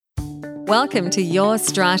Welcome to Your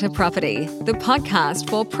Strata Property, the podcast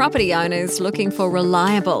for property owners looking for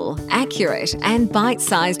reliable, accurate, and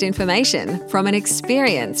bite-sized information from an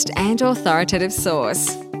experienced and authoritative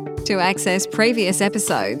source. To access previous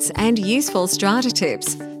episodes and useful strata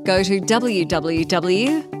tips, go to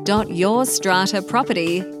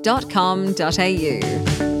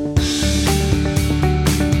www.yourstrataproperty.com.au.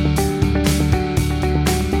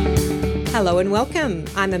 Hello and welcome.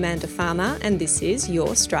 I'm Amanda Farmer and this is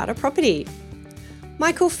Your Strata Property.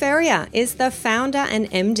 Michael Ferrier is the founder and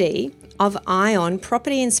MD of Ion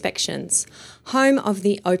Property Inspections, home of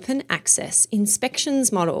the open access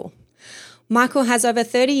inspections model. Michael has over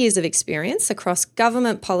 30 years of experience across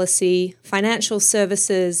government policy, financial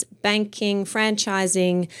services, banking,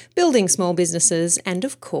 franchising, building small businesses, and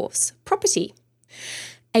of course, property.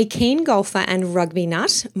 A keen golfer and rugby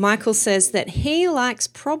nut, Michael says that he likes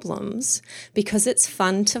problems because it's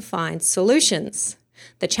fun to find solutions.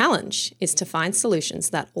 The challenge is to find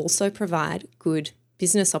solutions that also provide good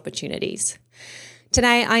business opportunities.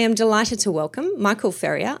 Today, I am delighted to welcome Michael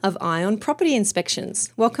Ferrier of Ion Property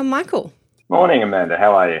Inspections. Welcome, Michael. Morning, Amanda.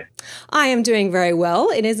 How are you? I am doing very well.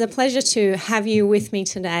 It is a pleasure to have you with me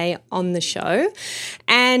today on the show.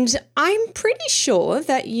 And I'm pretty sure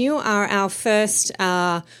that you are our first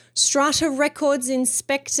strata records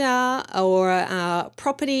inspector or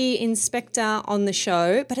property inspector on the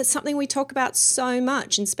show, but it's something we talk about so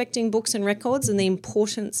much, inspecting books and records and the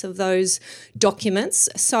importance of those documents.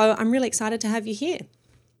 So I'm really excited to have you here.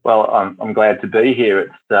 Well, I'm glad to be here.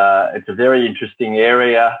 It's a very interesting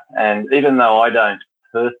area, and even though I don't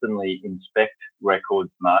personally inspect records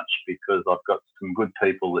much because I've got some good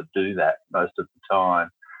people that do that most of the time,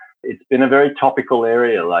 it's been a very topical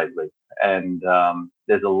area lately, and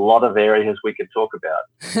there's a lot of areas we could talk about.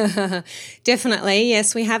 Definitely,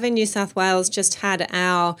 yes. We have in New South Wales just had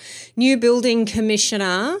our new building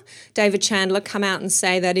commissioner, David Chandler, come out and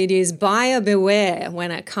say that it is buyer beware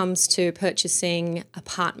when it comes to purchasing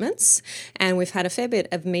apartments, and we've had a fair bit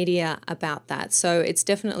of media about that. So it's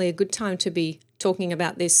definitely a good time to be talking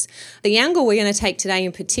about this. The angle we're going to take today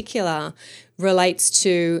in particular relates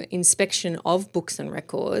to inspection of books and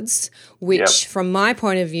records, which from my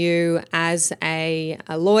point of view as a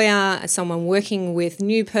lawyer, as someone working with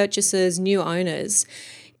new purchasers, new owners,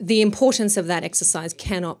 the importance of that exercise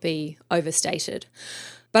cannot be overstated.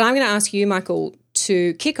 But I'm going to ask you, Michael,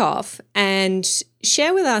 to kick off and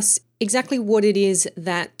share with us exactly what it is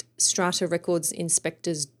that strata records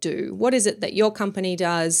inspectors do. What is it that your company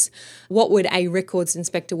does? What would a records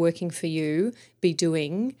inspector working for you be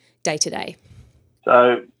doing day to day?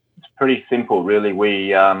 So it's pretty simple, really.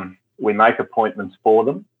 We make appointments for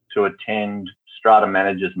them to attend strata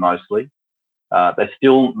managers mostly. They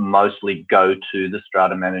still mostly go to the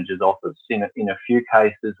strata manager's office. In a few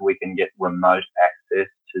cases, we can get remote access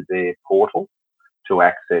to their portal to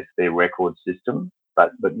access their record system.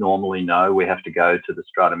 But normally, no, we have to go to the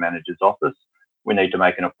strata manager's office. We need to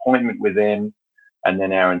make an appointment with them, and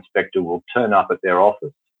then our inspector will turn up at their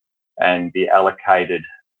office and be allocated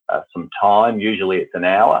some time. Usually it's an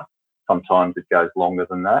hour. Sometimes it goes longer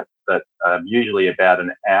than that, but usually about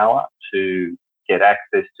an hour to get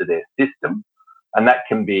access to their system. And that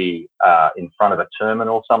can be in front of a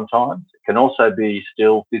terminal sometimes. It can also be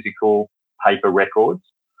still physical paper records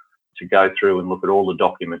to go through and look at all the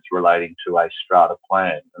documents relating to a strata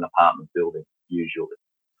plan, an apartment building, usually.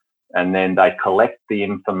 And then they collect the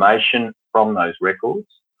information from those records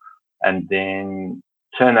and then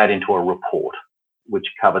turn that into a report, which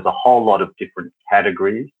covers a whole lot of different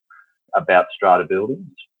categories about strata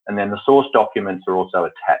buildings. And then the source documents are also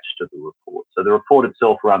attached to the report. So the report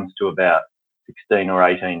itself runs to about 16 or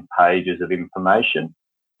 18 pages of information.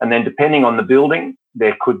 And then depending on the building,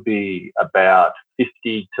 there could be about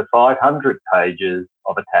 50 to 500 pages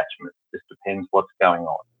of attachments. Just depends what's going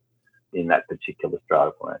on in that particular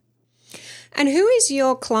strata plan. And who is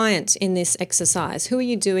your client in this exercise? Who are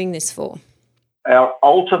you doing this for? Our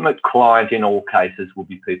ultimate client in all cases will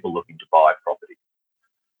be people looking to buy property.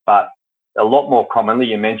 But a lot more commonly,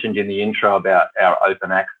 you mentioned in the intro about our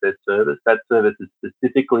open access service. That service is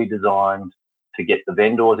specifically designed to get the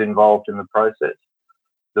vendors involved in the process.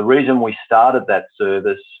 The reason we started that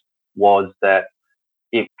service was that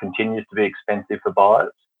it continues to be expensive for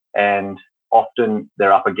buyers, and often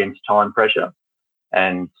they're up against time pressure.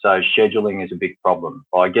 And so scheduling is a big problem.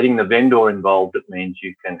 By getting the vendor involved, it means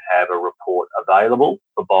you can have a report available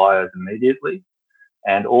for buyers immediately.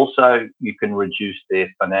 And also you can reduce their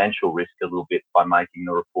financial risk a little bit by making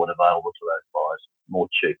the report available to those buyers more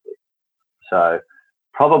cheaply. So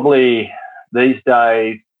probably these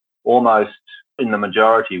days, almost in the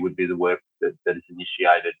majority would be the work that is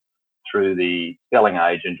initiated through the selling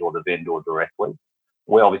agent or the vendor directly.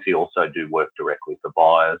 We obviously also do work directly for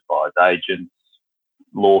buyers agents,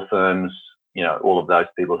 law firms, all of those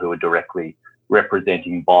people who are directly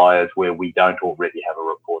representing buyers where we don't already have a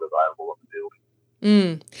report available on the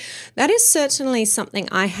building. That is certainly something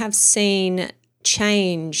I have seen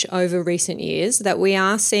change over recent years, that we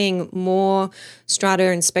are seeing more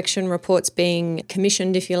strata inspection reports being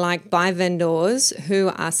commissioned, if you like, by vendors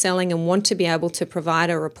who are selling and want to be able to provide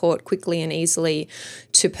a report quickly and easily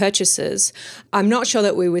to purchasers. I'm not sure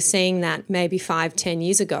that we were seeing that maybe 5-10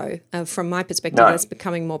 years ago. From my perspective, That's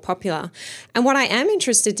becoming more popular. And what I am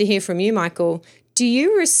interested to hear from you, Michael, do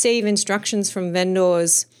you receive instructions from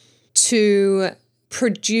vendors to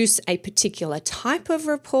produce a particular type of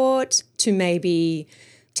report, to maybe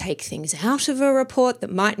take things out of a report that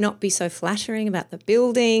might not be so flattering about the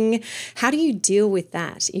building? How do you deal with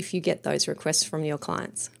that if you get those requests from your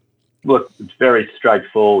clients? Look, it's very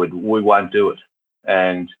straightforward. We won't do it.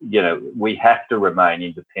 And, we have to remain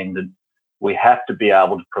independent. We have to be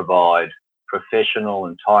able to provide professional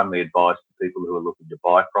and timely advice to people who are looking to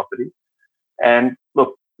buy property. And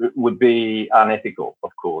look, it would be unethical,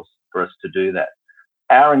 of course, for us to do that.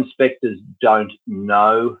 Our inspectors don't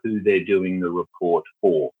know who they're doing the report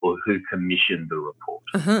for or who commissioned the report.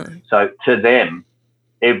 So to them,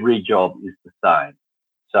 every job is the same.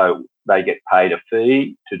 So they get paid a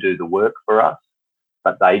fee to do the work for us,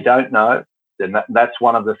 but they don't know. Then that's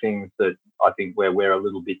one of the things that I think where we're a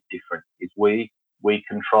little bit different is we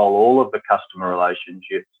control all of the customer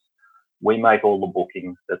relationships. We make all the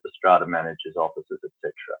bookings at the strata managers' offices,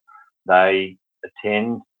 etc. They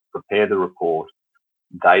attend, prepare the report.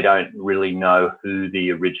 They don't really know who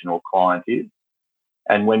the original client is.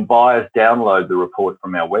 And when buyers download the report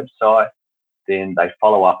from our website, then they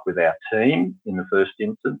follow up with our team in the first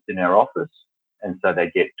instance in our office. And so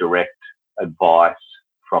they get direct advice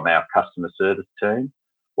from our customer service team.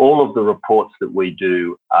 All of the reports that we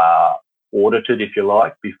do are audited, if you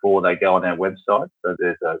like, before they go on our website. So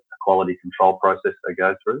there's a quality control process they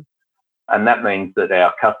go through. And that means that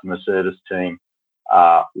our customer service team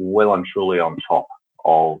are well and truly on top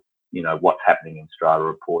of what's happening in strata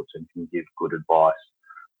reports and can give good advice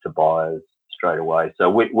to buyers straight away. So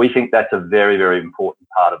we think that's a very, very important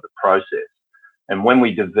part of the process. And when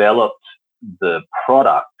we developed the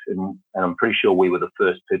product, and I'm pretty sure we were the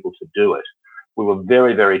first people to do it, we were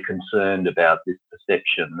very, very concerned about this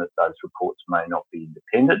perception that those reports may not be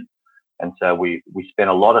independent. And so we spent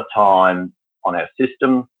a lot of time on our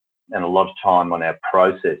system and a lot of time on our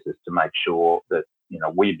processes to make sure that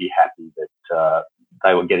we'd be happy that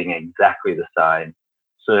they were getting exactly the same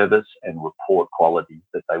service and report quality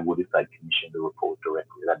that they would if they commissioned the report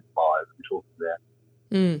directly. That's buyers we're talking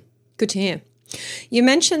about. Good to hear. You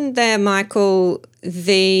mentioned there, Michael,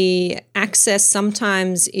 the access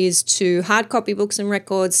sometimes is to hard copy books and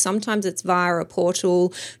records. Sometimes it's via a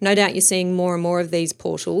portal. No doubt you're seeing more and more of these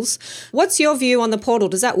portals. What's your view on the portal?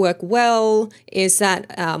 Does that work well? Is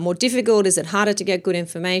that more difficult? Is it harder to get good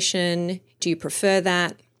information? Do you prefer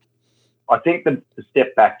that? I think to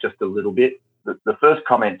step back just a little bit, the first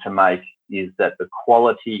comment to make is that the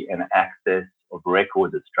quality and access of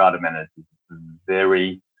records at strata managers is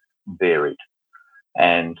very varied.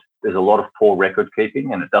 And there's a lot of poor record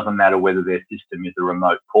keeping, and it doesn't matter whether their system is a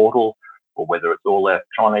remote portal or whether it's all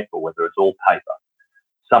electronic or whether it's all paper.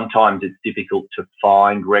 Sometimes it's difficult to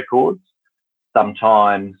find records.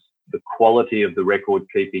 Sometimes the quality of the record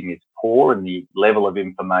keeping is poor and the level of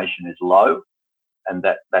information is low, and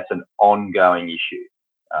that's an ongoing issue.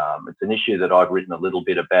 It's an issue that I've written a little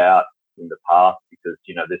bit about in the past because,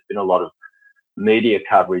 there's been a lot of media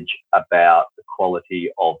coverage about the quality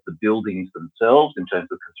of the buildings themselves in terms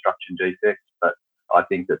of construction defects, but I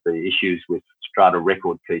think that the issues with strata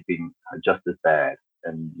record keeping are just as bad.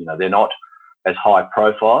 And, they're not as high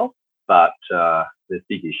profile, but there's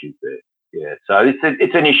big issues there. Yeah, so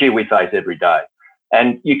it's an issue we face every day.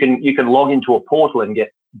 And you can log into a portal and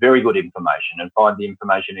get very good information and find the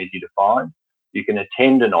information easy to find. You can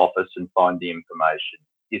attend an office and find the information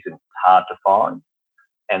isn't hard to find.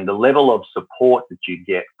 And the level of support that you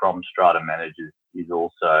get from strata managers is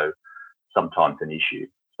also sometimes an issue.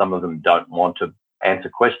 Some of them don't want to answer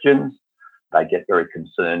questions. They get very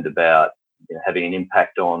concerned about having an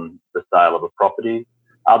impact on the sale of a property.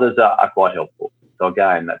 Others are quite helpful. So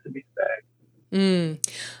again, that's a mixed bag.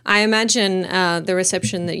 I imagine the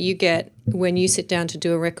reception that you get when you sit down to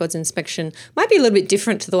do a records inspection might be a little bit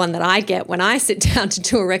different to the one that I get when I sit down to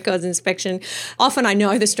do a records inspection. Often I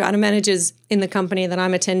know the strata managers in the company that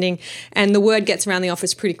I'm attending, and the word gets around the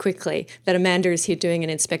office pretty quickly that Amanda is here doing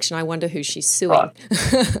an inspection. I wonder who she's suing.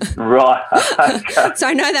 Right. Okay. So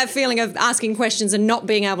I know that feeling of asking questions and not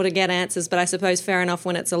being able to get answers, but I suppose fair enough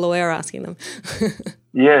when it's a lawyer asking them.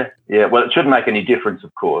 Yeah. Well, it shouldn't make any difference,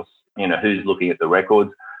 of course, who's looking at the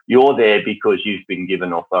records. You're there because you've been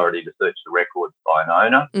given authority to search the records by an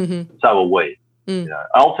owner. Mm-hmm. So are we.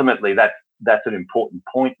 Ultimately, that's an important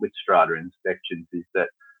point with strata inspections, is that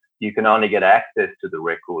you can only get access to the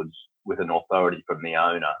records with an authority from the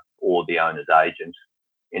owner or the owner's agent.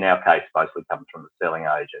 In our case, mostly comes from the selling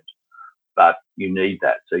agent. But you need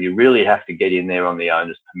that. So you really have to get in there on the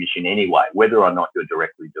owner's permission anyway, whether or not you're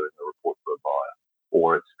directly doing the report for a buyer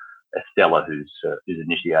or it's a seller who's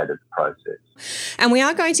initiated the process. And we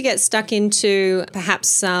are going to get stuck into perhaps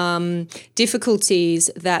some difficulties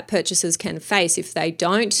that purchasers can face if they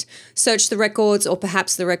don't search the records, or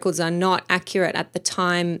perhaps the records are not accurate at the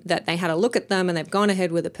time that they had a look at them and they've gone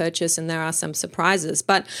ahead with a purchase and there are some surprises.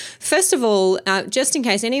 But first of all, just in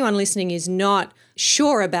case anyone listening is not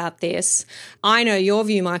sure about this, I know your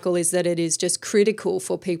view, Michael, is that it is just critical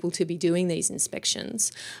for people to be doing these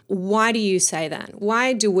inspections. Why do you say that?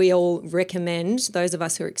 Why do we all recommend, those of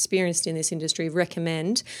us who are experienced in this industry,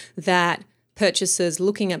 recommend that purchasers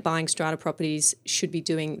looking at buying strata properties should be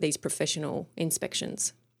doing these professional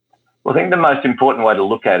inspections? Well, I think the most important way to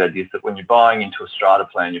look at it is that when you're buying into a strata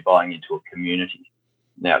plan, you're buying into a community.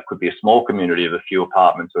 Now, it could be a small community of a few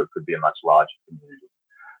apartments, or it could be a much larger community.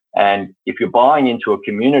 And if you're buying into a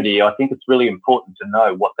community, I think it's really important to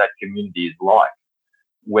know what that community is like,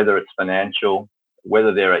 whether it's financial,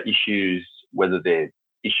 whether there are issues, whether there are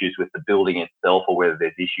issues with the building itself, or whether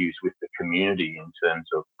there's issues with the community in terms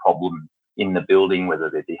of problems in the building, whether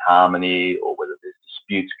there's disharmony or whether there's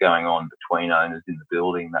disputes going on between owners in the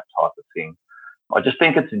building, that type of thing. I just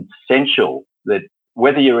think it's essential that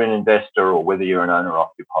whether you're an investor or whether you're an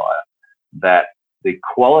owner-occupier, that the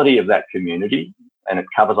quality of that community, and it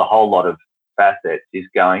covers a whole lot of facets, is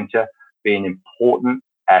going to be an important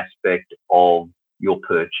aspect of your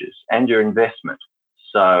purchase and your investment.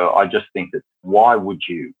 So I just think that why would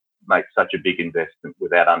you make such a big investment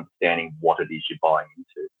without understanding what it is you're buying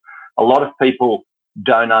into? A lot of people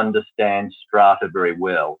don't understand strata very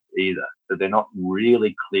well either, so they're not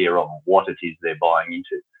really clear on what it is they're buying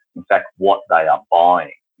into. In fact, what they are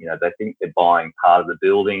buying. They think they're buying part of the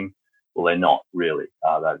building. Well, they're not really,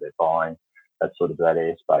 are they? They're buying that sort of that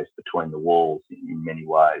airspace between the walls in many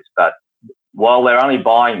ways. But while they're only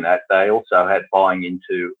buying that, they also had buying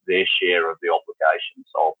into their share of the obligations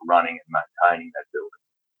of running and maintaining that building.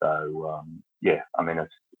 So,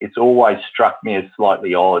 it's always struck me as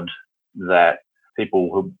slightly odd that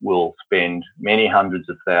people will spend many hundreds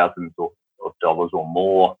of thousands of dollars or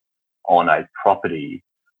more on a property,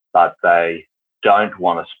 but they don't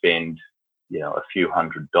want to spend, a few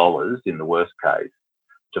 $100s in the worst case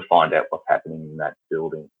to find out what's happening in that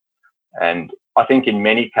building. And I think in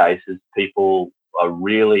many cases, people are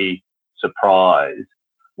really surprised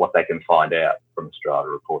what they can find out from a strata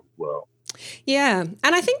report as well. Yeah,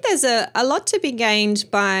 and I think there's a lot to be gained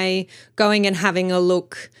by going and having a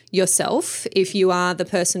look yourself if you are the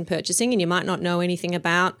person purchasing and you might not know anything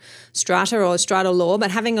about strata or strata law,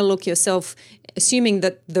 but having a look yourself, assuming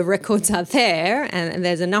that the records are there and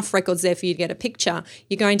there's enough records there for you to get a picture,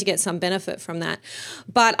 you're going to get some benefit from that.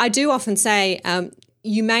 But I do often say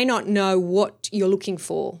you may not know what you're looking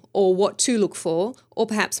for or what to look for, or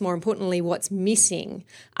perhaps more importantly, what's missing,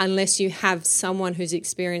 unless you have someone who's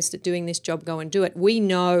experienced at doing this job go and do it. We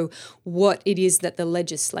know what it is that the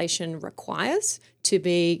legislation requires to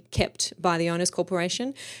be kept by the Owners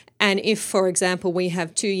Corporation. And if, for example, we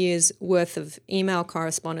have 2 years worth of email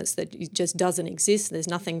correspondence that just doesn't exist, there's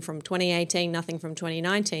nothing from 2018, nothing from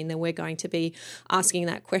 2019, then we're going to be asking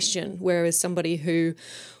that question, whereas somebody who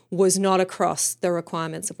was not across the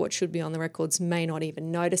requirements of what should be on the records may not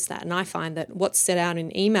even notice that. And I find that what's set out in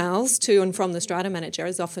emails to and from the strata manager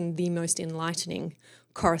is often the most enlightening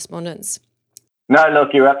correspondence. No, look,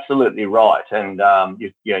 you're absolutely right. And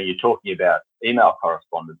you're talking about email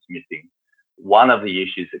correspondence missing. One of the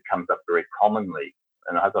issues that comes up very commonly,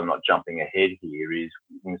 and I hope I'm not jumping ahead here, is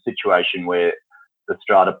in a situation where the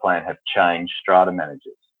strata plan have changed strata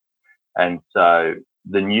managers. And so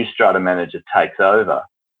the new strata manager takes over,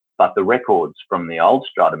 but the records from the old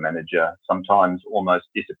strata manager sometimes almost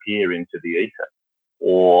disappear into the ether,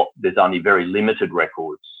 or there's only very limited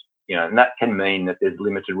records, and that can mean that there's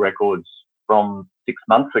limited records from 6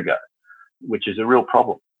 months ago, which is a real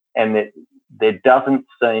problem. And that there doesn't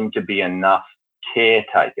seem to be enough care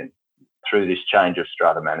taken through this change of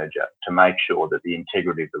strata manager to make sure that the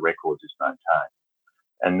integrity of the records is maintained.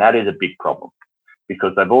 And that is a big problem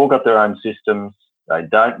because they've all got their own systems, they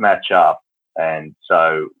don't match up. And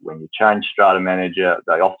so when you change strata manager,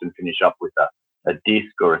 they often finish up with a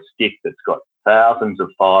disk or a stick that's got thousands of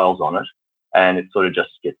files on it, and it sort of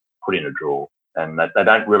just gets put in a drawer. And they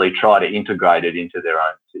don't really try to integrate it into their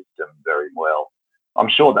own system very well. I'm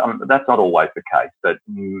sure that's not always the case, but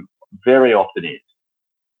very often is.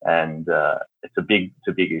 And it's a big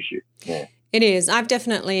issue. Yeah. It is. I've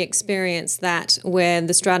definitely experienced that where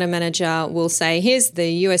the strata manager will say, here's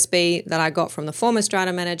the USB that I got from the former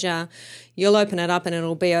strata manager. You'll open it up and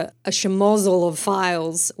it'll be a schmozzle of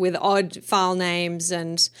files with odd file names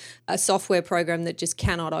and a software program that just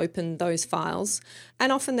cannot open those files.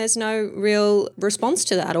 And often there's no real response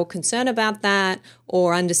to that or concern about that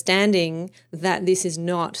or understanding that this is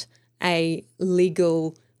not a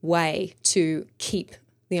legal way to keep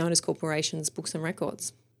the owners' corporation's books and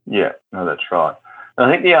records. Yeah, no, that's right. I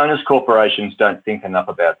think the owners' corporations don't think enough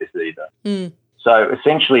about this either. So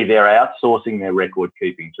essentially they're outsourcing their record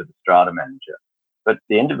keeping to the strata manager. But at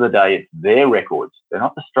the end of the day, it's their records. They're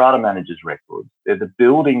not the strata manager's records. They're the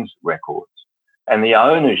building's records. And the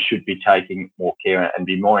owners should be taking more care and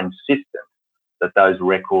be more insistent that those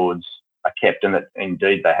records are kept and that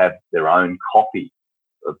indeed they have their own copy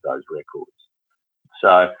of those records.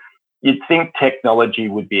 So you'd think technology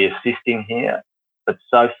would be assisting here, but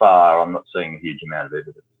so far I'm not seeing a huge amount of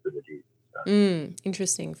evidence that it is. So.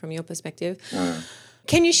 Interesting from your perspective.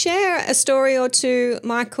 Can you share a story or two,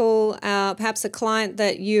 Michael, perhaps a client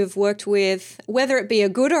that you've worked with, whether it be a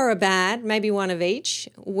good or a bad, maybe one of each,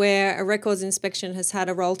 where a records inspection has had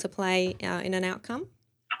a role to play in an outcome?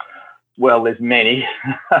 Well, there's many.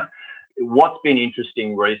 What's been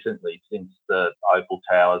interesting recently since the Opal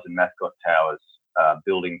Towers and Mascot Towers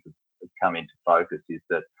buildings have come into focus is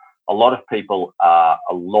that a lot of people are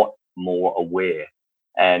a lot more aware.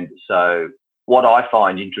 And so what I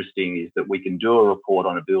find interesting is that we can do a report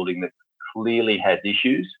on a building that clearly has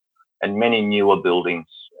issues, and many newer buildings,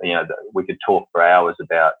 we could talk for hours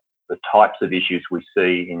about the types of issues we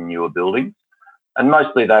see in newer buildings, and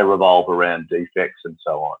mostly they revolve around defects and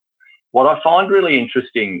so on. What I find really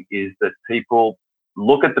interesting is that people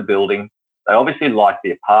look at the building, they obviously like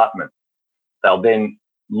the apartment, they'll then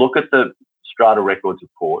look at the strata records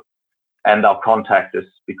report and they'll contact us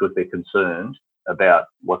because they're concerned about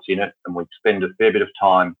what's in it, and we spend a fair bit of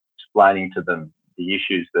time explaining to them the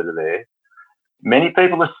issues that are there. Many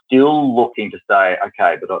people are still looking to say,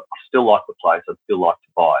 okay, but I still like the place, I'd still like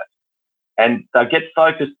to buy it. And they get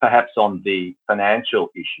focused perhaps on the financial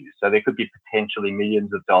issues. So there could be potentially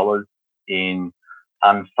millions of dollars in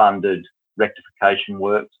unfunded rectification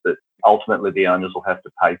works that ultimately the owners will have to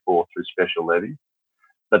pay for through special levies.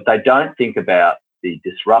 But they don't think about the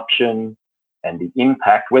disruption and the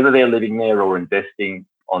impact, whether they're living there or investing,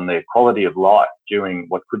 on their quality of life during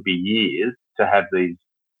what could be years to have this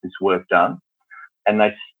work done. And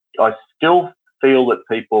I still feel that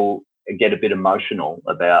people get a bit emotional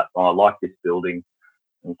about, I like this building.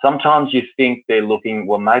 And sometimes you think they're looking,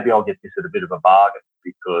 well, maybe I'll get this at a bit of a bargain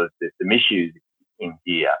because there's some issues in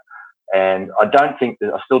here. And I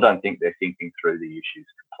still don't think they're thinking through the issues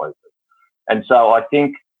completely. And so I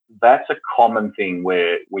think that's a common thing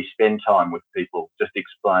where we spend time with people just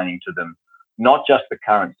explaining to them not just the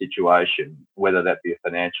current situation, whether that be a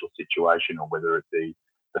financial situation or whether it be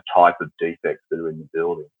the type of defects that are in the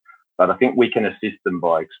building. But I think we can assist them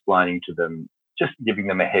by explaining to them, just giving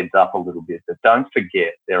them a heads up a little bit that don't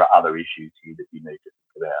forget there are other issues here that you need to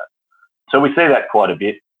think about. So we see that quite a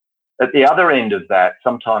bit. At the other end of that,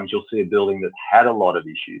 sometimes you'll see a building that had a lot of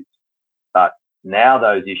issues, but now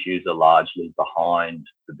those issues are largely behind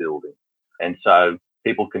the building. And so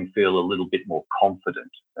people can feel a little bit more confident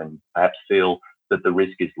and perhaps feel that the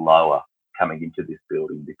risk is lower coming into this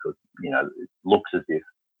building because, it looks as if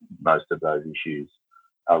most of those issues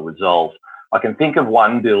are resolved. I can think of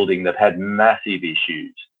one building that had massive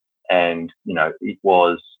issues and, it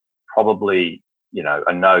was probably,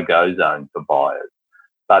 a no-go zone for buyers.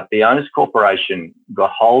 But the owners' corporation got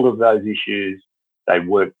hold of those issues. They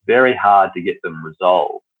worked very hard to get them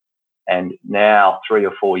resolved. And now, 3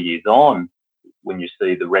 or 4 years on, when you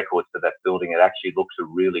see the records for that building, it actually looks a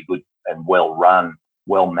really good and well-run,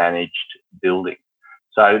 well-managed building.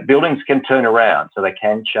 So buildings can turn around, so they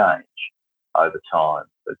can change over time.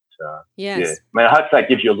 But yes. I hope that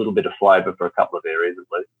gives you a little bit of flavour for a couple of areas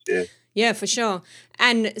at least. Yeah. Yeah, for sure.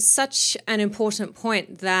 And such an important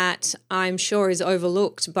point that I'm sure is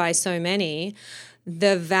overlooked by so many,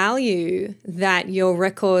 the value that your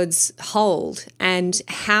records hold and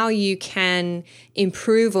how you can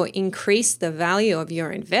improve or increase the value of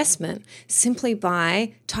your investment simply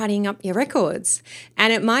by tidying up your records.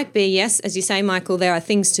 And it might be, yes, as you say, Michael, there are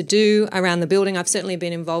things to do around the building. I've certainly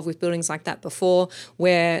been involved with buildings like that before,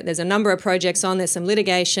 where there's a number of projects on, there's some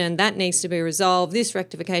litigation that needs to be resolved, this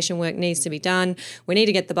rectification work needs to be done, we need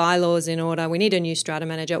to get the bylaws in order, we need a new strata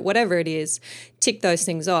manager, whatever it is, tick those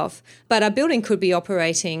things off. But a building could be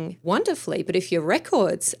operating wonderfully, but if your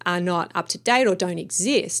records are not up to date or don't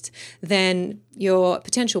exist, then your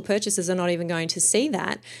potential purchasers are not even going to see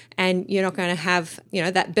that, and you're not going to have,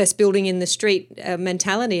 that best building in the street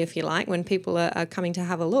mentality, if you like, when people are coming to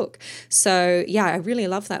have a look. So, yeah, I really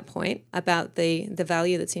love that point about the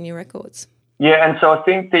value that's in your records. Yeah, and so I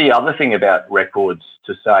think the other thing about records,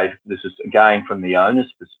 to say, this is again from the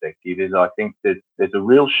owner's perspective, is I think that there's a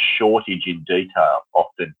real shortage in detail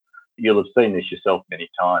often. You'll have seen this yourself many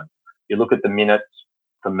times. You look at the minutes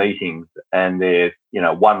for meetings and there's,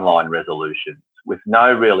 one-line resolutions with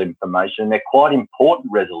no real information. They're quite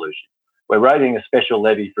important resolutions. We're raising a special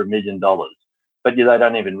levy for $1 million, but they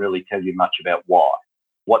don't even really tell you much about why.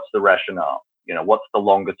 What's the rationale? What's the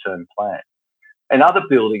longer-term plan? In other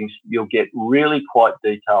buildings, you'll get really quite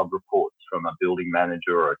detailed reports from a building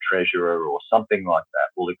manager or a treasurer or something like that.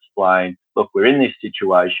 Will explain, look, we're in this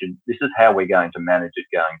situation. This is how we're going to manage it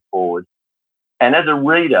going forward. And as a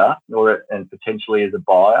reader and potentially as a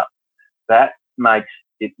buyer, that makes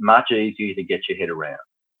it much easier to get your head around.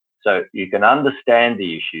 So you can understand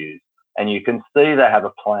the issues and you can see they have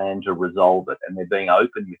a plan to resolve it and they're being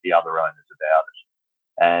open with the other owners about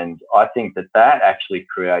it. And I think that actually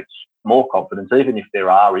creates more confidence, even if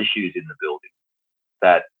there are issues in the building,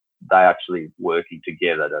 that they're actually working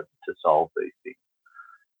together to solve these things.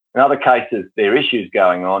 In other cases, there are issues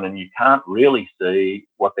going on and you can't really see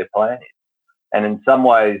what their plan is. And in some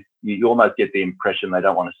ways, you almost get the impression they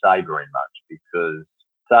don't want to say very much, because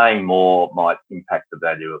saying more might impact the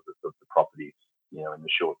value of the properties, in the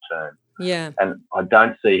short term. Yeah. And I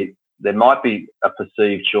don't see, there might be a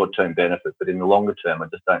perceived short-term benefit, but in the longer term, I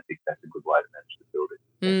just don't think that's a good way to manage the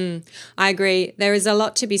building. I agree. There is a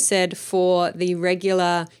lot to be said for the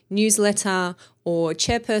regular newsletter or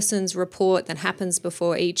chairperson's report that happens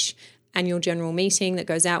before each annual general meeting that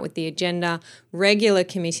goes out with the agenda, regular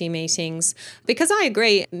committee meetings. Because I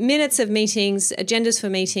agree, minutes of meetings, agendas for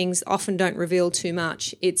meetings often don't reveal too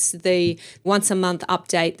much. It's the once a month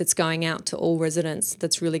update that's going out to all residents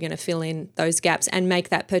that's really going to fill in those gaps and make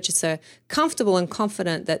that purchaser comfortable and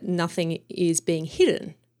confident that nothing is being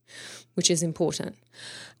hidden, which is important.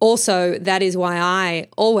 Also, that is why I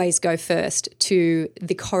always go first to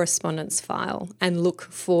the correspondence file and look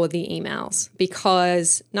for the emails,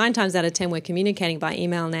 because 9 times out of 10 we're communicating by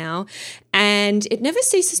email now, and it never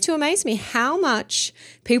ceases to amaze me how much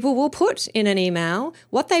people will put in an email,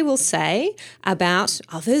 what they will say about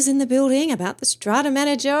others in the building, about the strata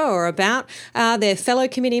manager or about their fellow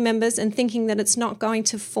committee members, and thinking that it's not going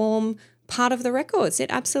to form part of the records. It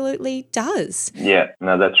absolutely does. Yeah,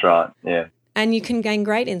 no, that's right, yeah. And you can gain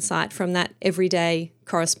great insight from that everyday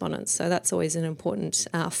correspondence. So that's always an important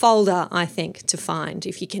folder, I think, to find,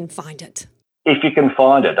 if you can find it. If you can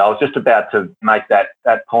find it. I was just about to make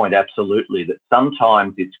that point, absolutely, that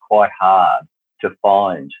sometimes it's quite hard to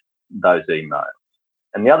find those emails.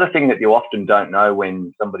 And the other thing that you often don't know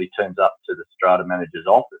when somebody turns up to the strata manager's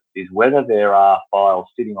office is whether there are files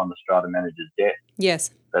sitting on the strata manager's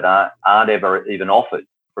desk that aren't ever even offered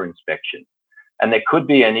for inspection. And there could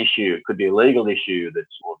be an issue, it could be a legal issue,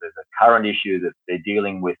 or there's a current issue that they're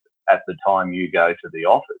dealing with at the time you go to the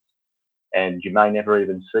office, and you may never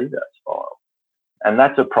even see those files. And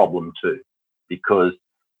that's a problem too, because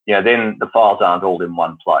then the files aren't all in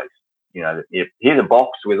one place. Here's a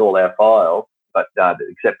box with all our files, but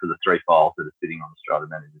except for the 3 files that are sitting on the strata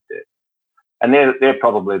manager's desk. And they're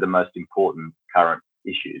probably the most important current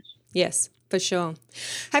issues. Yes, for sure.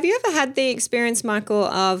 Have you ever had the experience, Michael,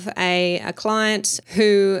 of a client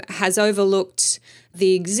who has overlooked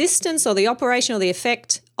the existence or the operation or the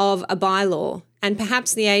effect of a bylaw, and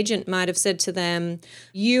perhaps the agent might have said to them,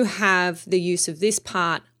 you have the use of this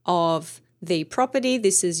part of the property,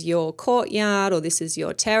 this is your courtyard or this is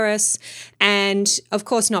your terrace, and of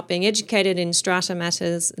course, not being educated in strata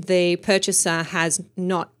matters, the purchaser has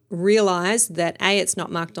not realised that A, it's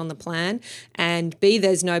not marked on the plan, and B,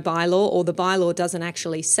 there's no bylaw, or the bylaw doesn't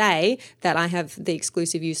actually say that I have the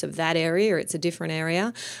exclusive use of that area or it's a different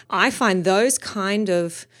area. I find those kind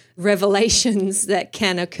of revelations that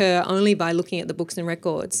can occur only by looking at the books and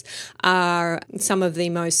records are some of the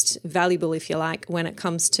most valuable, if you like, when it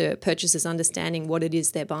comes to purchasers understanding what it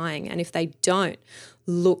is they're buying. And if they don't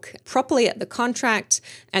look properly at the contract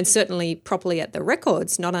and certainly properly at the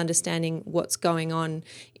records, not understanding what's going on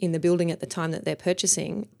in the building at the time that they're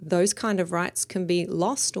purchasing, those kind of rights can be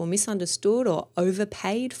lost or misunderstood or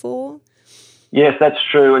overpaid for? Yes, that's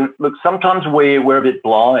true. And look, sometimes we're a bit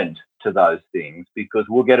blind to those things because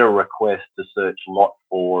we'll get a request to search lot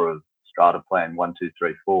 4 of Strata Plan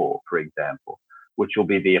 1234, for example, which will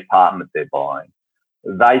be the apartment they're buying.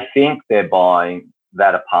 They think they're buying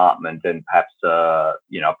that apartment and perhaps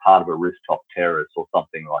part of a rooftop terrace or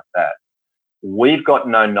something like that. We've got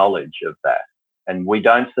no knowledge of that, and we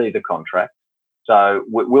don't see the contract. So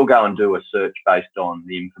we'll go and do a search based on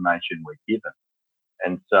the information we're given.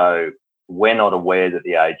 And so we're not aware that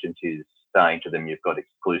the agent is saying to them, you've got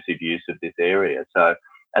exclusive use of this area. So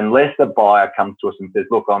unless the buyer comes to us and says,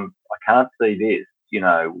 look, I can't see this,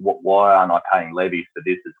 why aren't I paying levies for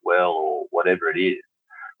this as well, or whatever it is,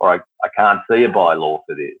 or I can't see a bylaw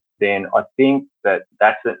for this, then I think that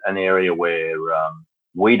that's an area where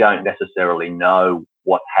we don't necessarily know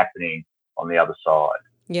what's happening on the other side.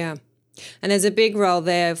 Yeah. And there's a big role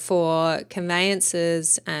there for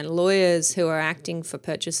conveyancers and lawyers who are acting for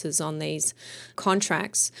purchasers on these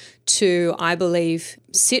contracts to, I believe,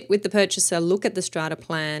 sit with the purchaser, look at the strata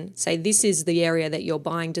plan, say, this is the area that you're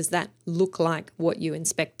buying. Does that look like what you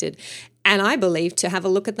inspected? And I believe to have a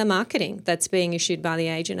look at the marketing that's being issued by the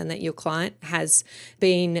agent and that your client has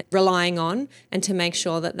been relying on, and to make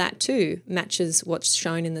sure that that too matches what's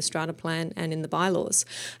shown in the strata plan and in the bylaws.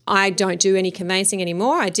 I don't do any conveyancing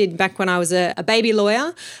anymore. I did back when I was a baby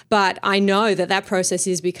lawyer, but I know that process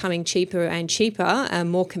is becoming cheaper and cheaper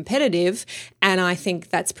and more competitive, and I think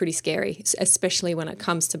that's pretty scary, especially when it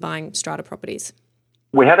comes to buying strata properties.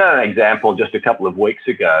 We had an example just a couple of weeks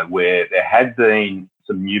ago where there had been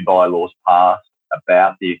some new bylaws passed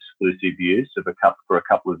about the exclusive use of for a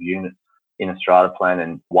couple of units in a strata plan,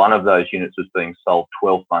 and one of those units was being sold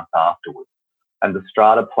 12 months afterwards, and the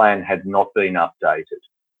strata plan had not been updated.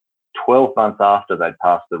 12 months after they'd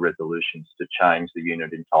passed the resolutions to change the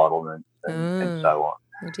unit entitlement and so on.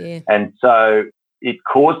 Oh dear. And so it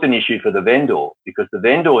caused an issue for the vendor because the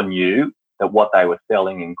vendor knew that what they were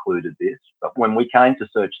selling included this, but when we came to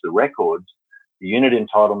search the records, the unit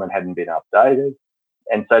entitlement hadn't been updated.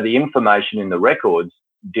 And so the information in the records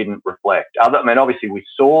didn't reflect. Obviously we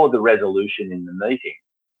saw the resolution in the meeting,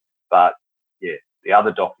 but yeah, the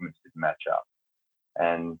other documents didn't match up,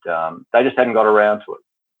 and they just hadn't got around to it.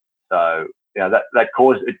 So that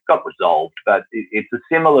caused, it got resolved, but it's a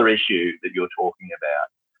similar issue that you're talking about,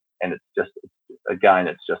 and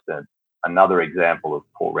it's just another example of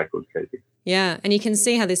poor record keeping. Yeah, and you can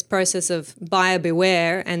see how this process of buyer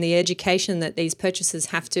beware and the education that these purchasers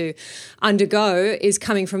have to undergo is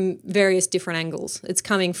coming from various different angles. It's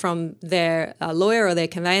coming from their lawyer or their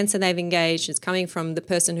conveyancer they've engaged. It's coming from the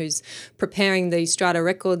person who's preparing the strata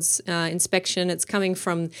records inspection. It's coming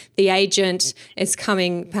from the agent. It's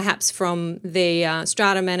coming perhaps from the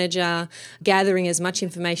strata manager, gathering as much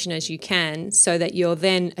information as you can so that you're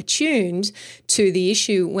then attuned to the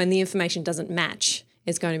issue when the information doesn't match.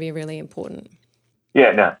 Is going to be really important. Yeah,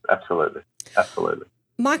 no, absolutely. Absolutely.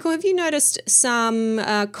 Michael, have you noticed some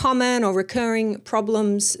common or recurring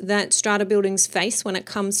problems that strata buildings face when it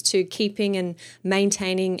comes to keeping and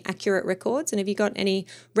maintaining accurate records? And have you got any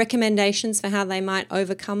recommendations for how they might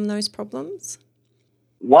overcome those problems?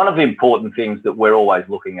 One of the important things that we're always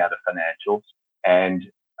looking at are financials, and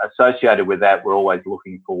associated with that, we're always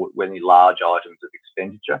looking for any large items of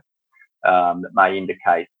expenditure that may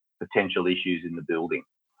indicate potential issues in the building.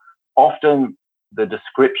 Often the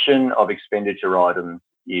description of expenditure items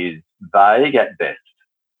is vague at best.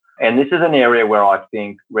 And this is an area where I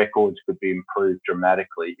think records could be improved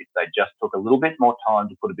dramatically if they just took a little bit more time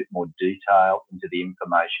to put a bit more detail into the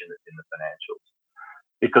information that's in the financials.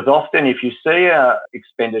 Because often if you see an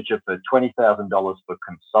expenditure for $20,000 for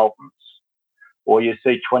consultants, or you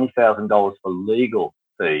see $20,000 for legal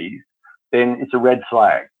fees, then it's a red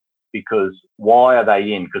flag. Because why are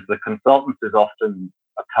they in? Because the consultants is often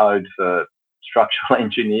a code for structural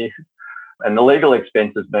engineers, and the legal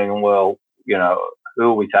expenses being, well, who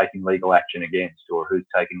are we taking legal action against, or who's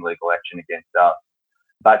taking legal action against us?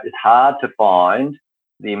 But it's hard to find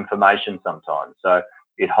the information sometimes. So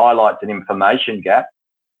it highlights an information gap,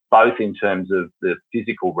 both in terms of the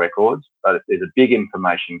physical records, but there's a big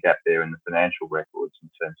information gap there in the financial records in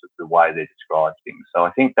terms of the way they describe things. So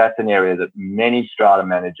I think that's an area that many strata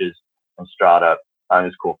managers and strata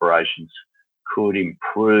owners corporations could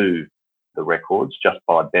improve the records just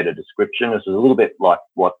by better description. This is a little bit like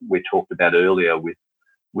what we talked about earlier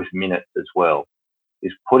with minutes as well,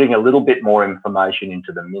 is putting a little bit more information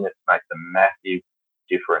into the minutes makes a massive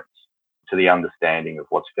difference to the understanding of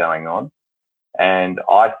what's going on. and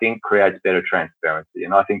I think creates better transparency.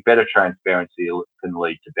 And I think better transparency can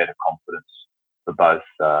lead to better confidence for both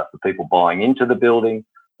for people buying into the building,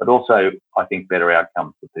 but also I think better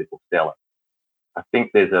outcomes for people selling. I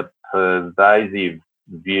think there's a pervasive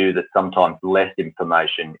view that sometimes less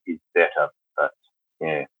information is better, but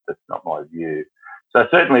yeah, that's not my view. So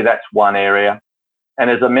certainly that's one area. And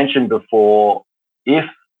as I mentioned before, if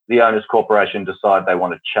the owners' corporation decide they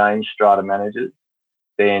want to change strata managers,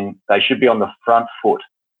 then they should be on the front foot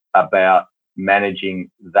about managing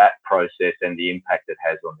that process and the impact it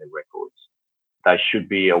has on their records. They should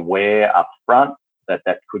be aware up front that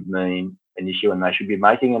that could mean an issue, and they should be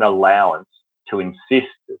making an allowance to insist.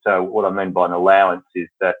 So what I mean by an allowance is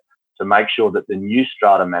that to make sure that the new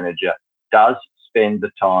strata manager does spend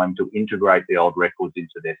the time to integrate the old records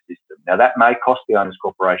into their system. Now, that may cost the owners'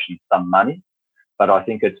 corporation some money, but I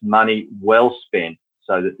think it's money well spent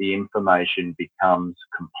so that the information becomes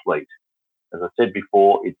complete. As I said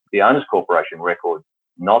before, it's the owners' corporation records,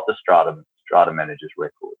 not the strata manager's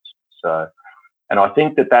records. So, and I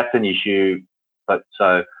think that that's an issue. But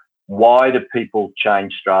so why do people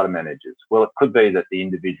change strata managers? Well, it could be that the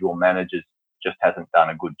individual managers just hasn't done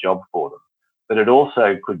a good job for them. But it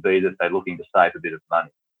also could be that they're looking to save a bit of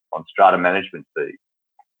money on strata management fees.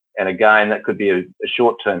 And again, that could be a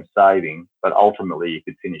short-term saving, but ultimately you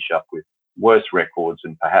could finish up with worse records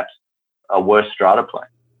and perhaps a worse strata plan.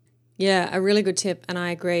 Yeah, a really good tip, and I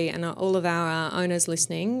agree. And all of our owners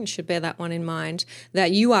listening should bear that one in mind, that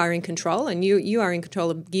you are in control, and you are in control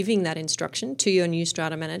of giving that instruction to your new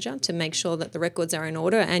strata manager to make sure that the records are in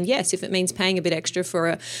order. And yes, if it means paying a bit extra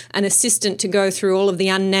for an assistant to go through all of the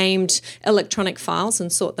unnamed electronic files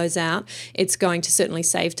and sort those out, it's going to certainly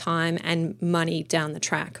save time and money down the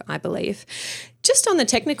track, I believe. Just on the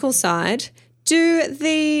technical side, do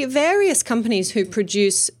the various companies who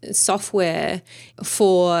produce software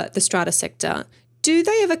for the strata sector, do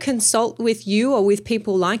they ever consult with you or with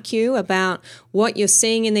people like you about what you're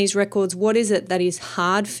seeing in these records? What is it that is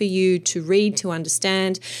hard for you to read, to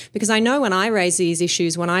understand? Because I know when I raise these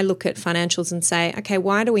issues, when I look at financials and say, okay,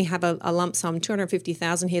 why do we have a lump sum,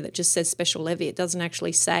 250,000 here that just says special levy? It doesn't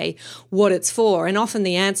actually say what it's for. And often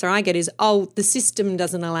the answer I get is, oh, the system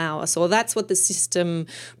doesn't allow us, or that's what the system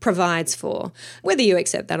provides for. Whether you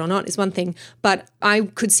accept that or not is one thing, but I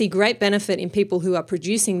could see great benefit in people who are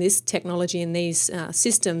producing this technology and these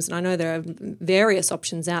systems, and I know there are various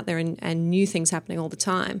options out there and new things happening all the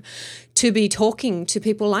time, to be talking to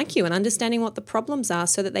people like you and understanding what the problems are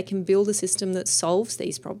so that they can build a system that solves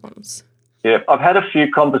these problems. Yeah, I've had a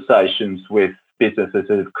few conversations with businesses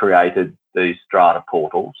that have created these strata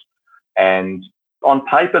portals, and on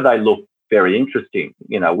paper they look very interesting,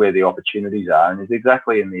 you know, where the opportunities are, and it's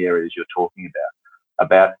exactly in the areas you're talking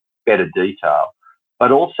about better detail,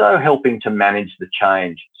 but also helping to manage the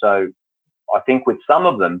change. So I think with some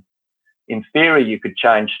of them, in theory, you could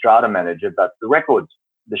change strata manager, but the records,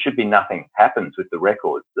 there should be nothing happens with the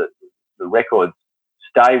records. The records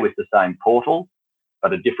stay with the same portal,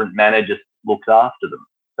 but a different manager looks after them.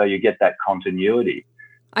 So you get that continuity.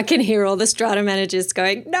 I can hear all the strata managers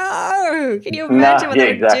going, no, can you imagine what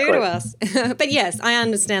they would do to us? But yes, I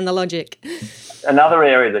understand the logic. Another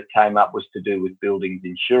area that came up was to do with buildings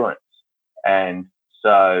insurance. And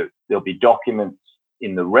so there'll be documents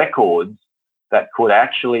in the records that could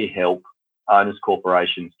actually help owners'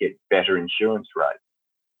 corporations get better insurance rates.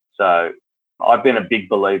 So I've been a big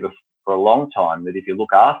believer for a long time that if you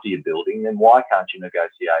look after your building, then why can't you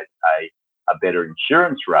negotiate a better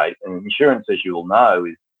insurance rate? And insurance, as you all know,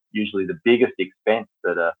 is usually the biggest expense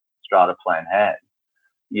that a strata plan has.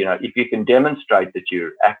 You know, if you can demonstrate that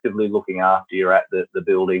you're actively looking after the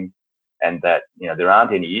building and that, you know, there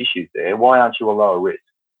aren't any issues there, why aren't you a lower risk?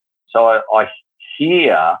 So I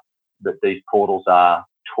hear that these portals are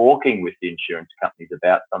talking with the insurance companies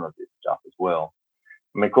about some of this stuff as well.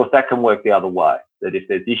 I mean, of course, that can work the other way, that if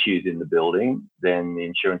there's issues in the building, then the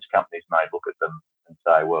insurance companies may look at them and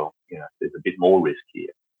say, well, you know, there's a bit more risk here.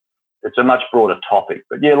 It's a much broader topic.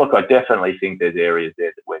 But yeah, look, I definitely think there's areas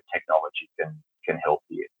there where technology can help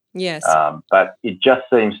here. Yes. But it just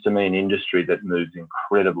seems to me an industry that moves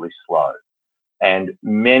incredibly slow. And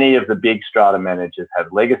many of the big strata managers have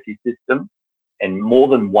legacy systems, and more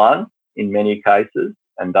than one in many cases,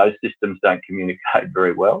 and those systems don't communicate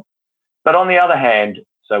very well. But on the other hand,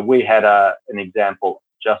 so we had an example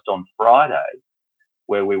just on Friday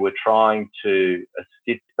where we were trying to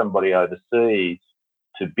assist somebody overseas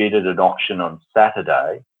to bid at an auction on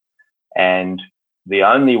Saturday, and the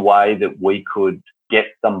only way that we could get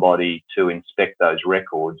somebody to inspect those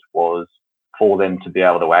records was for them to be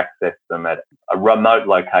able to access them at a remote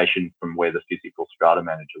location from where the physical strata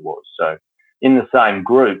manager was. So in the same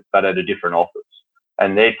group, but at a different office.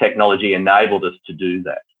 And their technology enabled us to do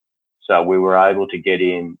that. So we were able to get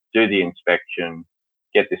in, do the inspection,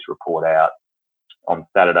 get this report out on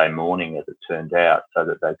Saturday morning, as it turned out, so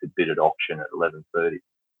that they could bid at auction at 11:30.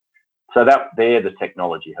 So that there, the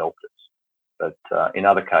technology helped us. But in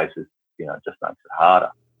other cases, it just makes it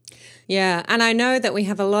harder. Yeah, and I know that we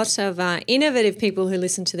have a lot of innovative people who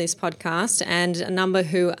listen to this podcast and a number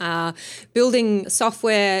who are building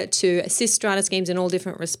software to assist strata schemes in all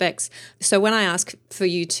different respects. So when I ask for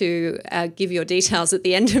you to give your details at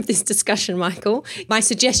the end of this discussion, Michael, my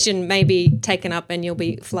suggestion may be taken up and you'll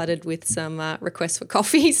be flooded with some requests for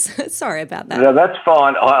coffees. Sorry about that. No, that's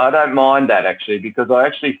fine. I don't mind that, actually, because I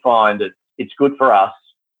actually find it's good for us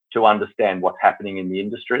to understand what's happening in the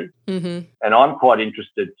industry. Mm-hmm. And I'm quite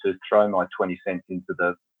interested to throw my 20 cents into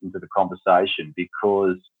the conversation,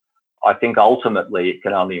 because I think ultimately it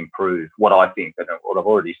can only improve what I think, and what I've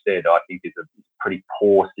already said, I think is a pretty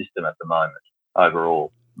poor system at the moment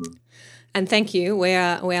overall. And thank you. We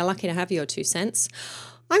are lucky to have your 2 cents.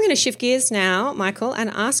 I'm going to shift gears now, Michael, and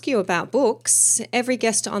ask you about books. Every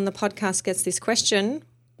guest on the podcast gets this question.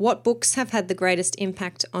 What books have had the greatest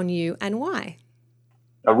impact on you and why?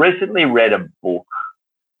 I recently read a book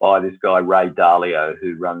by this guy, Ray Dalio,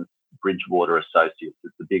 who runs Bridgewater Associates.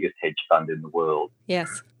 It's the biggest hedge fund in the world.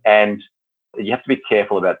 Yes. And you have to be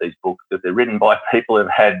careful about these books because they're written by people who've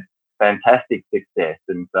had fantastic success.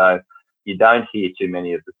 And so you don't hear too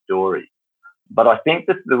many of the stories. But I think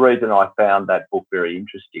that the reason I found that book very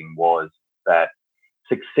interesting was that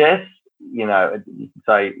success, you can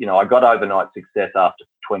say, I got overnight success after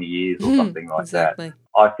 20 years or something like exactly. that.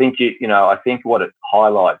 I think I think what it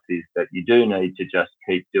highlights is that you do need to just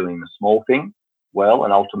keep doing the small things well,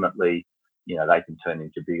 and ultimately, they can turn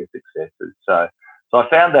into bigger successes. So I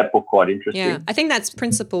found that book quite interesting. Yeah, I think that's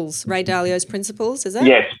Principles, Ray Dalio's Principles, is it?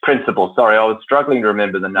 Yes, Principles. Sorry, I was struggling to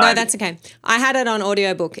remember the name. No, that's okay. I had it on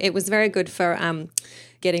audiobook. It was very good for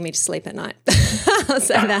getting me to sleep at night. I'll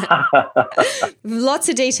say that. Lots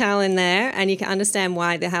of detail in there, and you can understand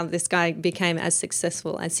how this guy became as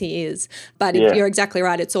successful as he is. But you're exactly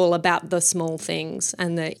right. It's all about the small things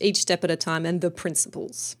and each step at a time and the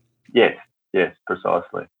principles. Yes,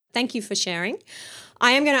 precisely. Thank you for sharing.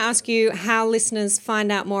 I am going to ask you how listeners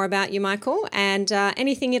find out more about you, Michael, and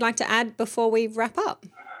anything you'd like to add before we wrap up.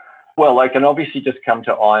 Well, they can obviously just come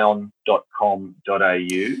to ion.com.au.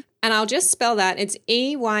 And I'll just spell that. It's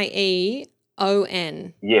EYEON.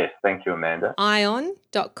 Yes, thank you, Amanda.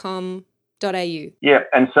 ion.com.au. Yeah,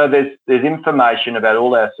 and so there's information about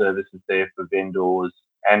all our services there for vendors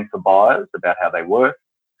and for buyers about how they work.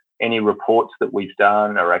 Any reports that we've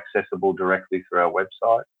done are accessible directly through our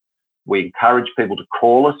website. We encourage people to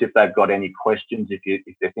call us if they've got any questions. If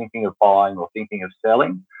they're thinking of buying or thinking of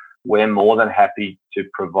selling, we're more than happy to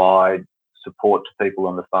provide support to people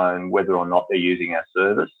on the phone, whether or not they're using our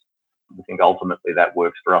service. I think ultimately that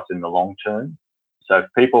works for us in the long term. So if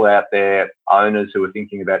people out there, owners who are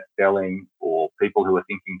thinking about selling or people who are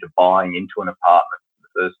thinking to buying into an apartment for the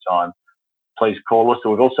first time, please call us.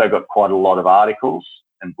 So we've also got quite a lot of articles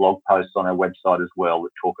and blog posts on our website as well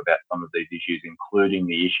that talk about some of these issues, including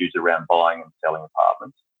the issues around buying and selling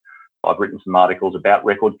apartments. I've written some articles about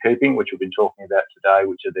record keeping, which we've been talking about today,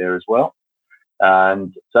 which are there as well.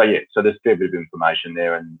 And so there's a fair bit of information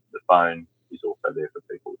there, and the phone is also there for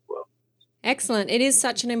people as well. Excellent. It is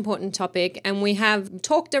such an important topic, and we have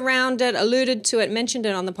talked around it, alluded to it, mentioned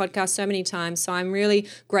it on the podcast so many times. So I'm really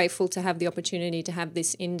grateful to have the opportunity to have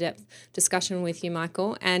this in-depth discussion with you,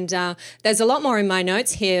 Michael. And there's a lot more in my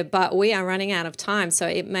notes here, but we are running out of time. So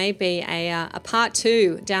it may be a part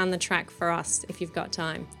 2 down the track for us if you've got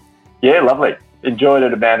time. Yeah, lovely. Enjoyed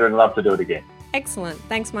it, Amanda, and love to do it again. Excellent.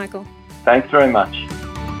 Thanks, Michael. Thanks very much.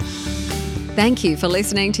 Thank you for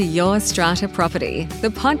listening to Your Strata Property, the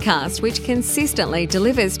podcast which consistently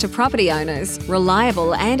delivers to property owners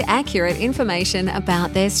reliable and accurate information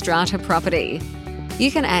about their strata property.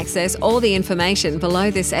 You can access all the information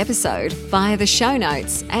below this episode via the show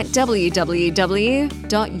notes at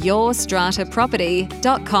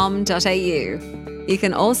www.yourstrataproperty.com.au. You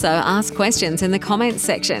can also ask questions in the comments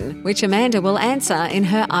section, which Amanda will answer in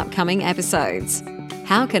her upcoming episodes.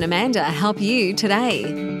 How can Amanda help you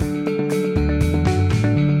today?